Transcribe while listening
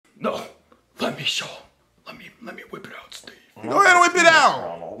No, let me show him. Let me whip it out, Steve. Go ahead and whip it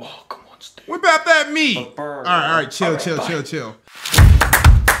out. Oh, come on, Steve. Whip out that meat. All right, chill.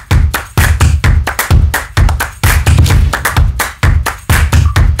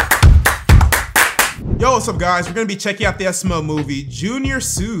 Yo, what's up, guys? We're gonna be checking out the SML movie, Junior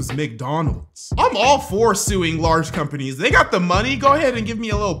Sues McDonald's. I'm all for suing large companies. They got the money. Go ahead and give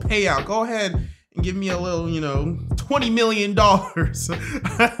me a little payout. Go ahead and give me a little, $20 million.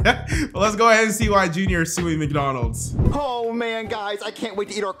 Well, let's go ahead and see why Junior is suing McDonald's. Oh man, guys, I can't wait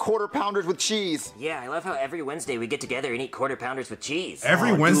to eat our quarter pounders with cheese. Yeah, I love how every Wednesday we get together and eat quarter pounders with cheese.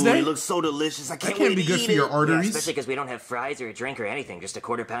 Every Wednesday? Dude, it looks so delicious. I can't That can't wait be to good eat for your it. arteries. Yeah, especially because we don't have fries or a drink or anything, just a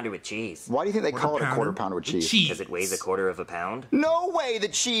quarter pounder with cheese. Why do you think they call it a quarter pounder with cheese? Because it weighs a quarter of a pound. No way the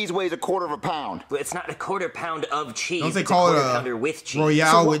cheese weighs a quarter of a pound. But it's not a quarter pound of cheese. Don't they it's call a it quarter a pounder with cheese.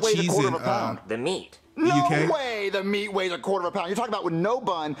 Royale So what with weighs a cheese quarter and of a pound? The meat. No UK? way the meat weighs a quarter of a pound. You're talking about with no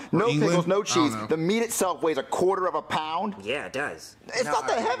bun, no England? pickles, no I don't cheese. know. The meat itself weighs a quarter of a pound? Yeah, it does. It's not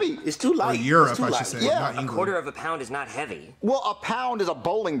that heavy. It's too Or light. Europe, It's too I should light. say, Yeah, not a England. A quarter of a pound is not heavy. Well, a pound is a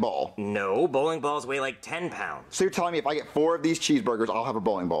bowling ball. No, bowling balls weigh like 10 pounds. So you're telling me if I get 4 of these cheeseburgers, I'll have a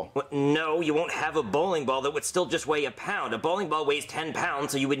bowling ball? Well, no, you won't have a bowling ball that would still just weigh a pound. A bowling ball weighs 10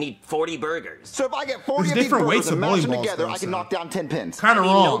 pounds, so you would need 40 burgers. So if I get 40 There's of these different burgers weights and of mash bowling them balls, together, though, I can so- knock down 10 pins. Kind of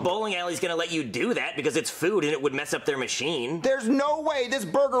No wrong. bowling alley's gonna let you do that because it's food and it would mess up their machine. There's no way this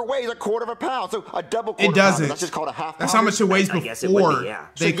burger weighs a quarter of a pound. So a double quarter It doesn't. pounder, that's just called a half pounder. That's how much it weighs I guess it would before be, yeah.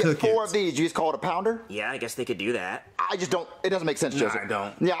 So they you get cook 4 of it. these, you just call it a pounder? Yeah, I guess they could do that. I just don't, it doesn't make sense, Joseph. I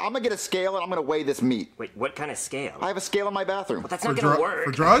don't. Yeah, I'm gonna get a scale and I'm gonna weigh this meat. Wait, what kind of scale? I have a scale in my bathroom. But that's For, not gonna work.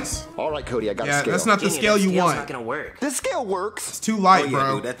 for drugs? All right, Cody, I got a Yeah, scale. that's not the Junior, scale that you scale's want. not gonna work. This scale works. It's too light, Oh, yeah,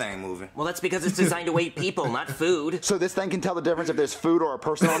 bro. dude, that thing moving. Well, that's because it's designed to weigh people, not food. So this thing can tell the difference if there's food or a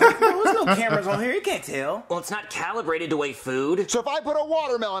person on it? There's no cameras on here. You can't tell. Well, it's not calibrated to weigh food. So if I put a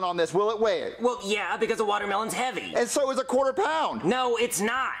watermelon on this, will it weigh it? Well, yeah, because a watermelon's heavy. And so is a quarter pound. No, it's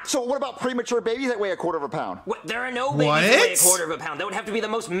not. So what about premature babies that weigh a quarter of a pound? What, there are no babies that weigh a What? quarter of a pound. That would have to be the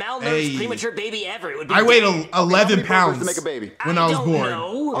most malnourished Hey. premature baby ever. It would be I weighed dead. 11 burgers pounds to make a baby? when I I was don't born. know.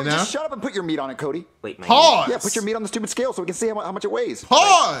 Oh, You know? just shut up and put your meat on it, Cody. Wait, my Pause. Yeah, put your meat on the stupid scale so we can see how much it weighs.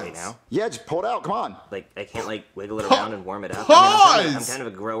 Pause. Wait now. Yeah, just pull it out. Come on. Like, I can't, like, wiggle it around and warm it up. Pause! I'm kind of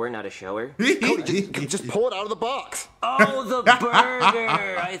a grower, not a shower. Cody, just pull it out of the box. Oh, the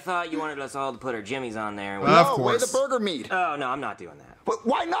burger! I thought you wanted us all to put our jimmies on there. Of No, weigh course. the burger meat. Oh, no, I'm not doing that. But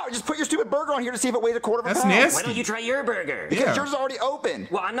why not? Just put your stupid burger on here to see if it weighs a quarter of a That's pound. nasty. Why don't you try your burger? Because Yeah. yours is already open.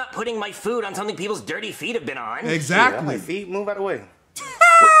 Well, I'm not putting my food on something people's dirty feet have been on. My Exactly. feet move out of the way.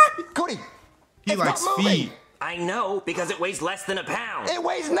 Cody, He it's likes not moving. feet. I know, because it weighs less than a pound. It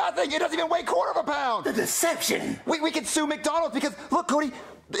weighs nothing. It doesn't even weigh a quarter of a pound. Deception. We could sue McDonald's because, look, Cody,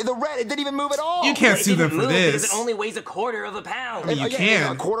 the red, it didn't even move at all. You can't It sue them didn't for move because this. it only weighs a quarter of a pound. I mean, you Yeah,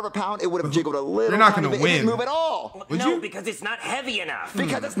 can. A quarter of a pound, it would have jiggled a little. You're not tiny gonna bit. It didn't win. move at all. Would no, you? because it's not heavy enough.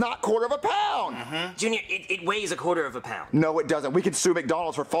 Because it's not quarter of a pound. Junior, it weighs a quarter of a pound. No, it doesn't. We can sue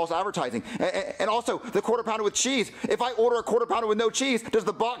McDonald's for false advertising. And also, the quarter pounder with cheese. If I order a quarter pounder with no cheese, does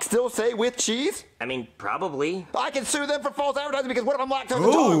the box still say with cheese? I mean, probably. I can sue them for false advertising because what if I'm lactose Ooh.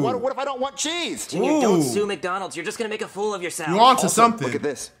 intolerant? What if I don't want cheese? Junior, don't Ooh. sue McDonald's. You're just gonna make a fool of yourself. You on to Also, something. Look at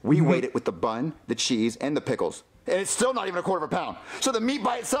this. We weighed it with the bun, the cheese, and the pickles. And it's still not even a quarter of a pound. So the meat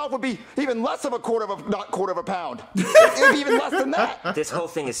by itself would be even less of a quarter of a, not quarter of a pound. It would be even less than that. This whole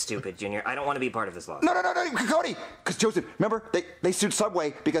thing is stupid, Junior. I don't want to be part of this lawsuit. No, Cody. Because Joseph, remember they sued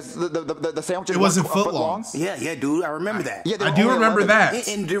Subway because the sandwiches It wasn't a foot foot long. long. Yeah, dude. I remember that. Yeah, they I were do only remember 11. that.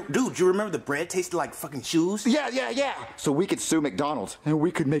 And dude, you remember the bread tasted like fucking shoes? Yeah. So we could sue McDonald's and we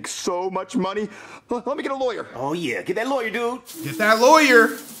could make so much money. Let me get a lawyer. Oh yeah, get that lawyer, dude. Get that lawyer.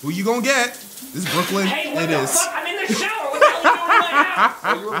 Who you gonna get? This is Brooklyn. Hey, what It the is. fuck? I'm in the shower. What the hell are you doing in my house?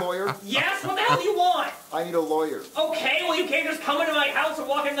 Are you a lawyer? Yes, what the hell do you want? I need a lawyer. Okay, well, you can't just come into my house and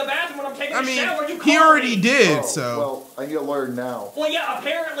walk in the bathroom when I'm taking I a mean, shower. You he call already me. did, so. Well, I need a lawyer now. Well, yeah,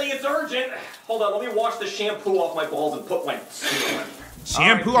 apparently it's urgent. Hold on, let me wash the shampoo off my balls and put my suit on.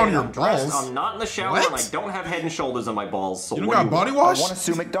 Shampoo on your balls. I'm not in the shower What? and I don't have Head and Shoulders on my balls. So You don't what got do body I wash? want to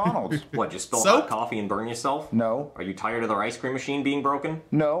sue McDonald's. What, just spill Soap? hot coffee and burn yourself? No. Are you tired of their ice cream machine being broken?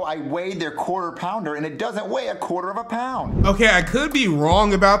 No, I weighed their quarter pounder and it doesn't weigh a quarter of a pound. Okay, I could be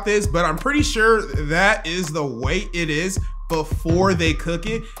wrong about this, but I'm pretty sure that is the weight it is before they cook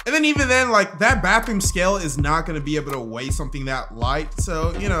it. And then even then, like, that bathroom scale is not gonna be able to weigh something that light.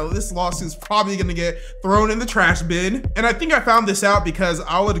 So, you know, this lawsuit's probably gonna get thrown in the trash bin. And I think I found this out because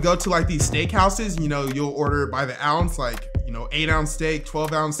I would go to like these steakhouses, you know, you'll order by the ounce, like, you know, 8-ounce steak,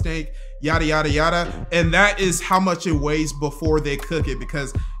 12-ounce steak, yada, yada, yada. And that is how much it weighs before they cook it,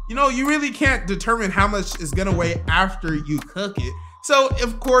 because, you know, you really can't determine how much is gonna weigh after you cook it. So,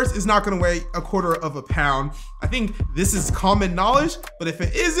 of course, it's not gonna weigh a quarter of a pound. I think this is common knowledge, but if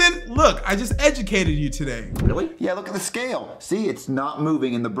it isn't, look, I just educated you today. Really? Yeah, look at the scale. See, it's not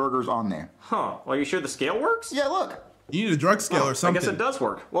moving and the burger's on there. Huh. Are you sure the scale works? Yeah, look. You need a drug scale or something. I guess it does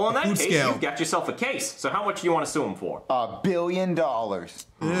work. Well, in that Food case, scale. you've got yourself a case. So how much do you want to sue him for? $1 billion.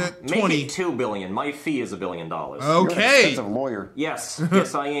 Make 20. it $2 billion. My fee is $1 billion. You're an Okay. expensive lawyer. Yes,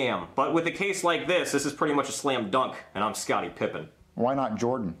 yes I am. But with a case like this is pretty much a slam dunk, and I'm Scottie Pippen. Why not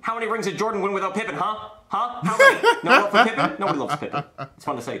Jordan? How many rings did Jordan win without Pippen, huh? Huh? How many? No love for Pippen? Nobody loves Pippen. It's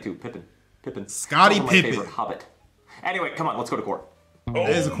fun to say, too. Pippen. Pippen. Scottie Also my Pippen. favorite Hobbit. Anyway, come on, let's go to court. That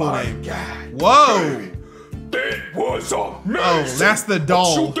is a cool name. Whoa. That was amazing. Oh, that's the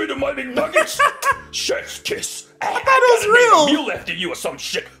doll. What you did to my McNuggets? Chef's kiss. I thought it was real. A meal after you or some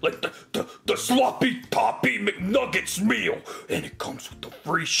shit like the sloppy poppy McNuggets meal, and it comes with the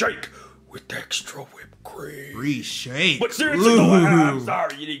free shake with extra whipped cream. Free shake. But seriously, though, I'm Ooh.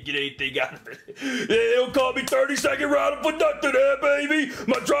 sorry you didn't get anything out of it. They don't call me 30-second rounder for nothing, baby.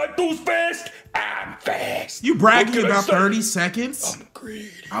 My drive-through's fast. I'm fast. You bragging What can I about say? 30 seconds? I'm greedy.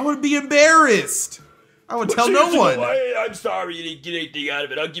 I would be embarrassed. I would tell no Seriously, one. though, I'm sorry you didn't get anything out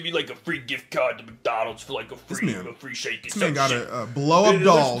of it. I'll give you like a free gift card to McDonald's for like a free shake. This man got a blow-up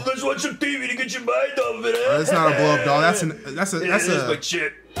doll. Let's watch some TV to get your mind off of it. Eh? That's not a blow-up doll. That's my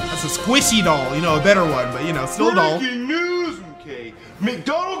shit. a squishy doll. You know, a better one, but you know, still a doll. Breaking news, MK.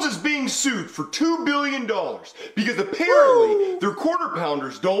 McDonald's is being sued for $2 billion because apparently their quarter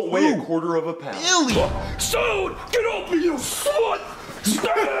pounders don't weigh a quarter of a pound. Billy. So, get off me, you slut!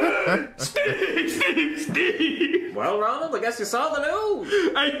 Steve! Well, Ronald, I guess you saw the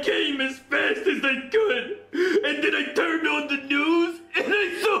news. I came as fast as I could, and then I turned on the news, and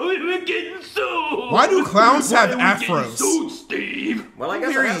I saw we were getting sued. Why do clowns have Why are we getting afros? sued, Steve? Well, I I'm guess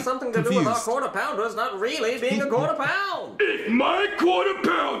it very has something to do with our confused. quarter pounders not really being a quarter pound. If my quarter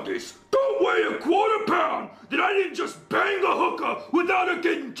pounders don't weigh a quarter pound, then I didn't just bang a hooker without her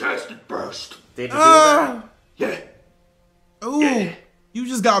getting tested first. Did you do that? Yeah, Ooh, you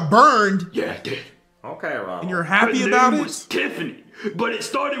just got burned. yeah, I did. Okay, Ronald. And you're Her happy name about was it? Tiffany, but it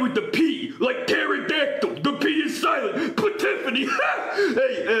started with the P, like pterodactyl. The P is silent, but Tiffany.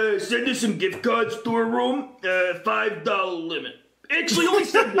 Hey, send us some gift cards to her room. $5 limit. Actually, only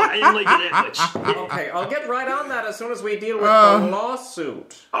said one. I didn't like it that much. Okay, I'll get right on that as soon as we deal with the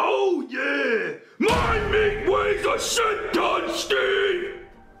lawsuit. Oh yeah, my meat weighs a shit ton, Steve.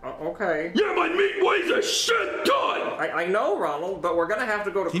 Okay. Yeah, my meat weighs a shit ton. I know, Ronald, but we're gonna have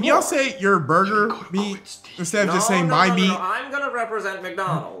to go to Can court. y'all say your burger meat instead of just saying my meat? No, I'm gonna represent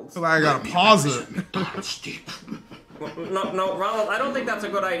McDonald's. So I gotta pause it. No, Ronald, I don't think that's a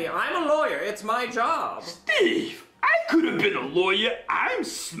good idea. I'm a lawyer. It's my job. Steve, I could have been a lawyer. I'm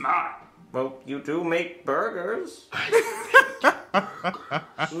smart. Well, you do make burgers.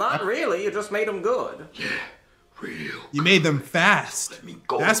 Not really. You just made them good. Real. You made them fast.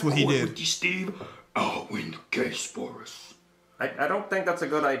 Go That's what he court did. with you, Steve. I'll win the case for us. I don't think that's a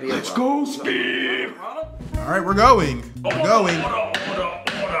good idea. Let's Ronald. go, Steve. Ronald? All right, we're going. We're going. Order.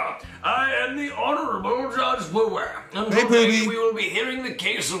 I am the Honorable Judge Brewer, and Hey, today Poopy. we will be hearing the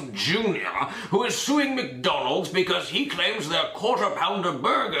case of Junior, who is suing McDonald's because he claims their quarter-pounder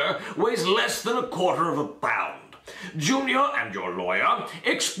burger weighs less than a quarter of a pound. Junior and your lawyer,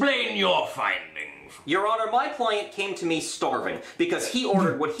 explain your findings. Your Honor, my client came to me starving because he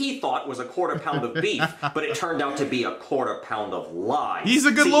ordered what he thought was a quarter pound of beef, but it turned out to be a quarter pound of lies. He's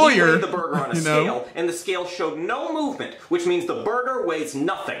a good See, lawyer, He weighed the burger on a you know. scale, and the scale showed no movement, which means the burger weighs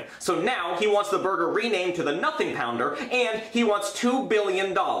nothing. So now he wants the burger renamed to the Nothing Pounder, and he wants $2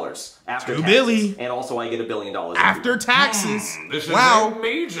 billion after $2 taxes. billion. And also I get $1 billion. After taxes. This is Wow. a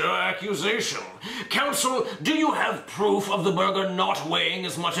major accusation. Counsel, do you have proof of the burger not weighing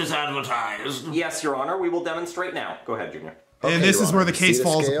as much as advertised? Yes, Your Honor, we will demonstrate now. Go ahead, Junior. And this Your is where Honor. the case See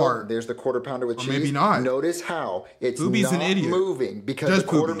falls scale? apart. There's the quarter pounder with Or cheese. maybe not. Notice how it's Poopy's not an idiot. moving because Judge the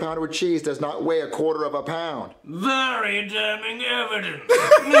quarter Poopy. pounder with cheese does not weigh a quarter of a pound. Very damning evidence.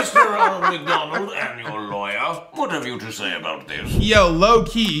 Mr. Ronald McDonald and your lawyer, what have you to say about this? Yo, low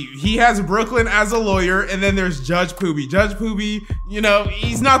key, he has Brooklyn as a lawyer, and then there's Judge Poopy. Judge Poopy, you know,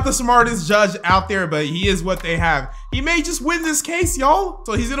 he's not the smartest judge out there, but he is what they have. He may just win this case, y'all.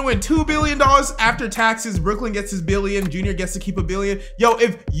 So he's gonna win $2 billion after taxes. Brooklyn gets his billion. Junior gets to keep $1 billion. Yo,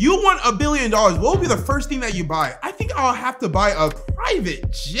 if you want $1 billion, what will be the first thing that you buy? I think I'll have to buy a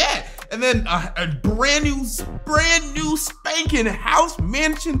private jet. And then a brand new spanking house,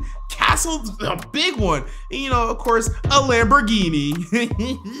 mansion, castle, a big one. And, you know, of course, a Lamborghini.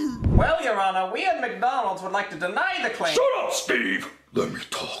 Well, Your Honor, we at McDonald's would like to deny the claim. Shut up, Steve! Let me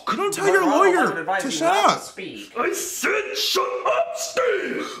talk. You don't tell your lawyer to shut up. I said shut up,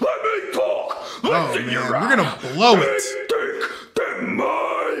 Steve! Let me talk! Listen, man, Your we're Honor. gonna blow They it. think that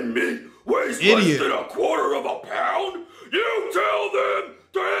my meat weighs Idiot. less than a quarter of a pound? You tell them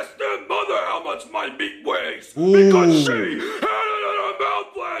to ask their mother how much my meat weighs. Because she had it in her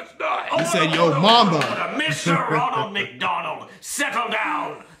mouth last night. He said, yo, mama. Mr. Ronald McDonald, settle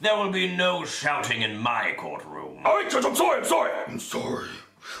down. There will be no shouting in my courtroom. All right, Judge, I'm sorry.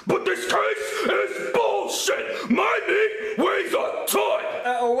 But this case is bullshit. My meat weighs a ton.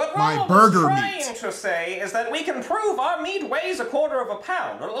 What My Ronald burger is trying meat. to say is that we can prove our meat weighs a quarter of a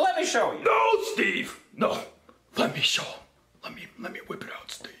pound. Let me show you. No, Steve. No. Let me show. Let me whip it out,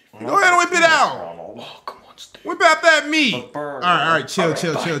 Steve. Go ahead and whip it out. Oh, come on, Steve. Whip out that meat. All burger. right, chill.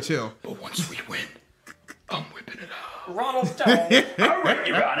 But once we win, I'm whipping it out. Ronald, don't. All right,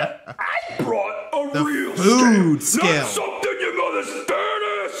 Your Honor. I brought a The real food scale. scale. Not something your mother's fat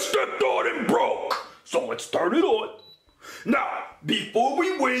ass stepped on and broke. So let's turn it on. Now, before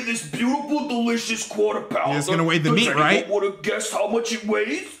we weigh this beautiful, delicious quarter pounder, He's gonna weigh the meat, right? Want to guess how much it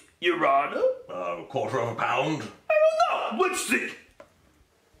weighs, Your Honor? A quarter of a pound? I don't know. Let's see.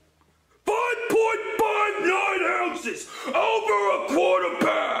 5.59 ounces, over a quarter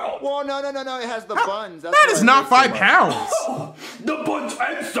pound. Well, no. It has the buns. That's That why is it not weighs so 5 much. pounds. The buns,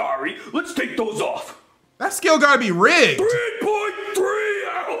 I'm sorry. Let's take those off. That scale gotta be rigged.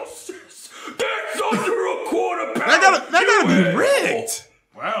 3.3 ounces. That's under a quarter pound. That gotta be rigged.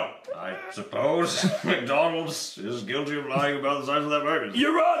 Well, I suppose McDonald's is guilty of lying about the size of that burger.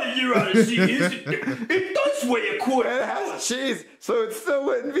 Your Honor, see, it does weigh a quarter It pound. has cheese, so it still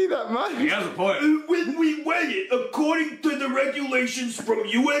wouldn't be that much. He has a point. When we weigh it, according to the regulations from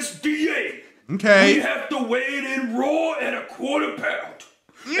USDA, we Okay. have to weigh it in raw at a quarter pound.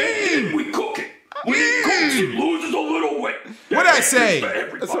 And then we cook it. When it cooks, it loses a little weight. What'd I say? For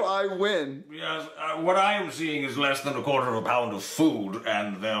everybody. So I win. Yes, what I am seeing is less than a quarter of a pound of food,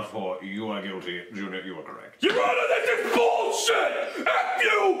 and therefore you are guilty, Junior. You are correct. Your Honor, this is bullshit! F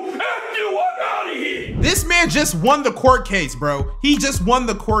you, I'm out of here! This man just won the court case, bro. He just won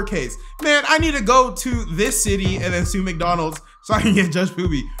the court case. Man, I need to go to this city and then sue McDonald's so I can get Judge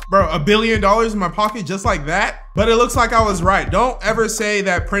Poopy. Bro, $1 billion in my pocket just like that? But it looks like I was right. Don't ever say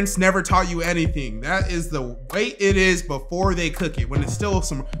that Prince never taught you anything. That is the way it is before they cook it, when it's still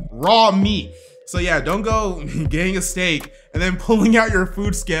some raw meat. So yeah, don't go getting a steak and then pulling out your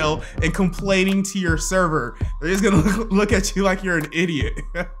food scale and complaining to your server. They're just gonna look at you like you're an idiot.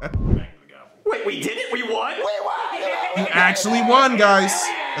 Wait, we did it? We won? You actually won, guys.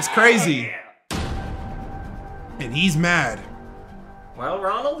 That's crazy. And he's mad. Well,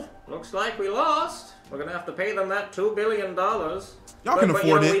 Ronald, looks like we lost. We're gonna have to pay them that $2 billion. Y'all can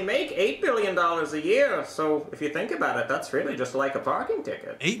afford it. We make $8 billion a year, so if you think about it, that's really just like a parking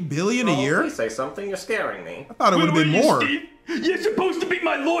ticket. $8 billion a year? Please say something, you're scaring me. I thought it would have been Wait, more. Steve, you're supposed to be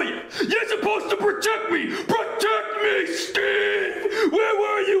my lawyer. You're supposed to protect me. Protect me, Steve. Where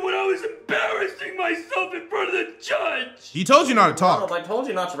were you when I was embarrassing myself in front of the judge? He told you not to talk. Ronald, I told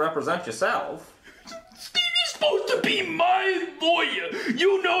you not to represent yourself. Steve, you're supposed to be my lawyer.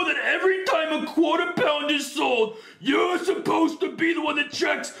 You know that every time a quarter pound is sold, you're supposed to be the one that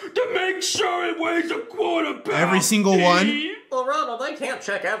checks to make sure it weighs a quarter pound. Every single one? Steve. Well, Ronald, I can't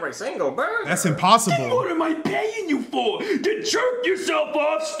check every single burger. That's Then impossible. what am I paying you for? To jerk yourself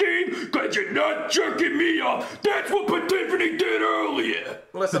off, Steve? Because you're not jerking me off. That's what Tiffany did earlier.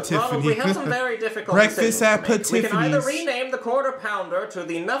 Listen, Tiffany. Ronald, we have some very difficult Breakfast decisions at to make. We can either Tiffany's. rename the quarter pounder to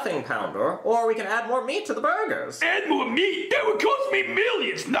the nothing pounder, or we can add more meat to the burgers. Add more meat? That would cost me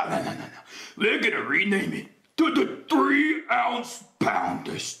millions. No. They're gonna rename it to the 3-ounce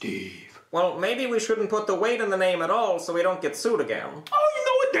pounder, Steve. Well, maybe we shouldn't put the weight in the name at all so we don't get sued again. Oh, you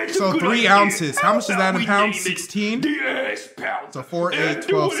know what? That's So a good 3 idea. ounces. How much is that in we pounds? name it 16? The ass pound. So 4, 8, After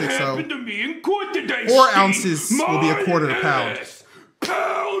 12, what 6, 0. happened to me in court today, 4 Steve, ounces will be a quarter my pound. ass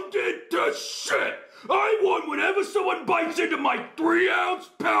pounded to shit. I want whenever someone bites into my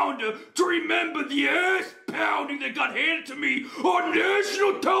 3-ounce pounder to remember the ass pounding that got handed to me on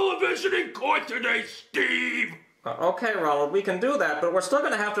national television in court today, Steve. Okay, Ronald, we can do that, but we're still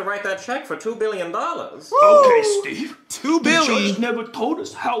gonna have to write that check for $2 billion. Okay, Steve. $2 The judge billion. never told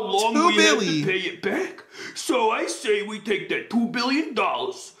us how long $2 we had billion. to pay it back. So I say we take that $2 billion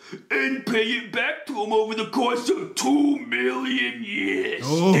and pay it back to him over the course of 2 million years.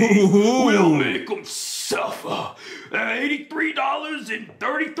 Steve. We'll make them suffer.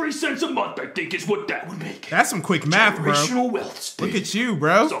 $83.33 a month, I think, is what that would make. That's some quick math, bro. Generational wealth, Steve. Look at you,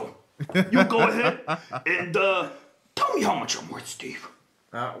 bro. So, You go ahead and tell me how much I'm worth, Steve.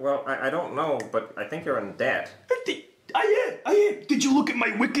 Well, I don't know, but I think you're in debt. I am. Did you look at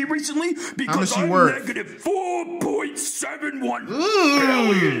my wiki recently? Because I'm negative $4.71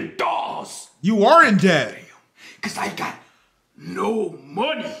 billion. You are in debt. Because I got no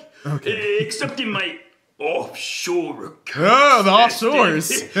money. Okay. Except in my offshore account. Oh, the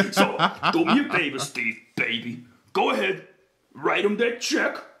offshores. So, do me a favor, Steve, baby. Go ahead, write him that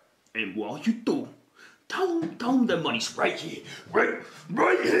check, and while you do, tell him the money's right here.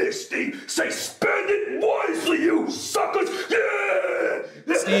 Right here, Steve. Say, spend it wisely, you suckers. Yeah!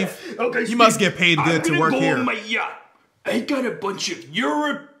 Steve, okay, you Steve, must get paid good to work here. On my yacht. I got a bunch of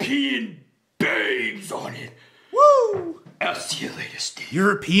European babes on it. Woo! I'll see you later, Steve.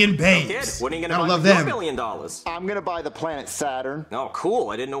 European babes. Kid, what are you gonna I buy love with them. $1 billion? I'm gonna buy the planet Saturn. Oh, cool.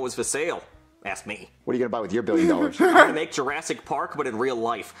 I didn't know it was for sale. Ask me. What are you gonna buy with your $1 billion? I'm gonna make Jurassic Park, but in real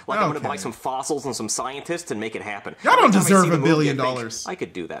life. Like, I'm gonna Okay. buy some fossils and some scientists and make it happen. Y'all don't Every time I deserve see the $1 movie, billion. I think, I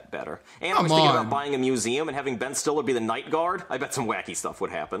could do that better. And I Come was thinking on. about buying a museum and having Ben Stiller be the night guard. I bet some wacky stuff would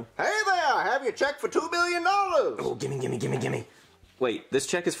happen. Hey there, have your check for $2 billion. Oh, gimme. Wait, this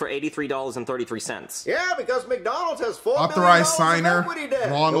check is for $83.33. Yeah, because McDonald's has $4 Authorized billion signer, of equity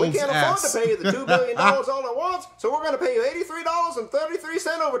debt. Ronald's And we can't ass. afford to pay you the $2 billion all at once, so we're going to pay you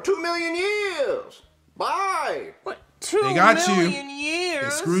 $83.33 over 2 million years. Bye. What? 2 They got you. million years? They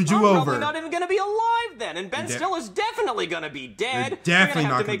screwed you I'm over. probably not even gonna be alive then, and Ben They're Stiller's definitely gonna be dead. They're definitely You're gonna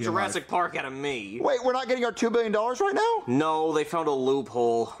not have to gonna make be Jurassic Park out of me. Wait, we're not getting our $2 billion right now? No, they found a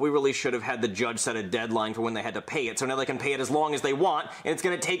loophole. We really should have had the judge set a deadline for when they had to pay it, so now they can pay it as long as they want, and it's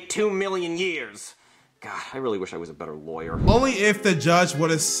gonna take 2 million years. God, I really wish I was a better lawyer. Only if the judge would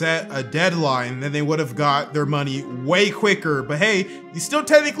have set a deadline, then they would have got their money way quicker. But hey, you still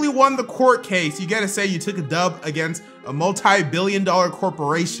technically won the court case. You gotta say you took a dub against a multi-billion-dollar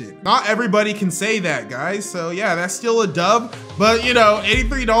corporation. Not everybody can say that, guys. So yeah, that's still a dub. But you know,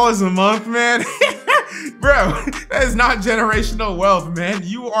 $83 a month, man. Bro, that is not generational wealth, man.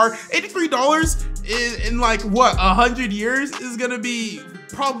 You are $83 in like what, 100 years is gonna be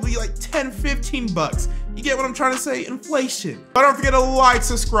probably like 10, 15 bucks. You get what I'm trying to say? Inflation. But don't forget to like,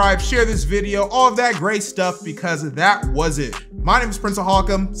 subscribe, share this video, all of that great stuff, because that was it. My name is Prince of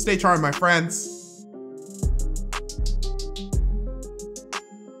Holcomb. Stay charming, my friends.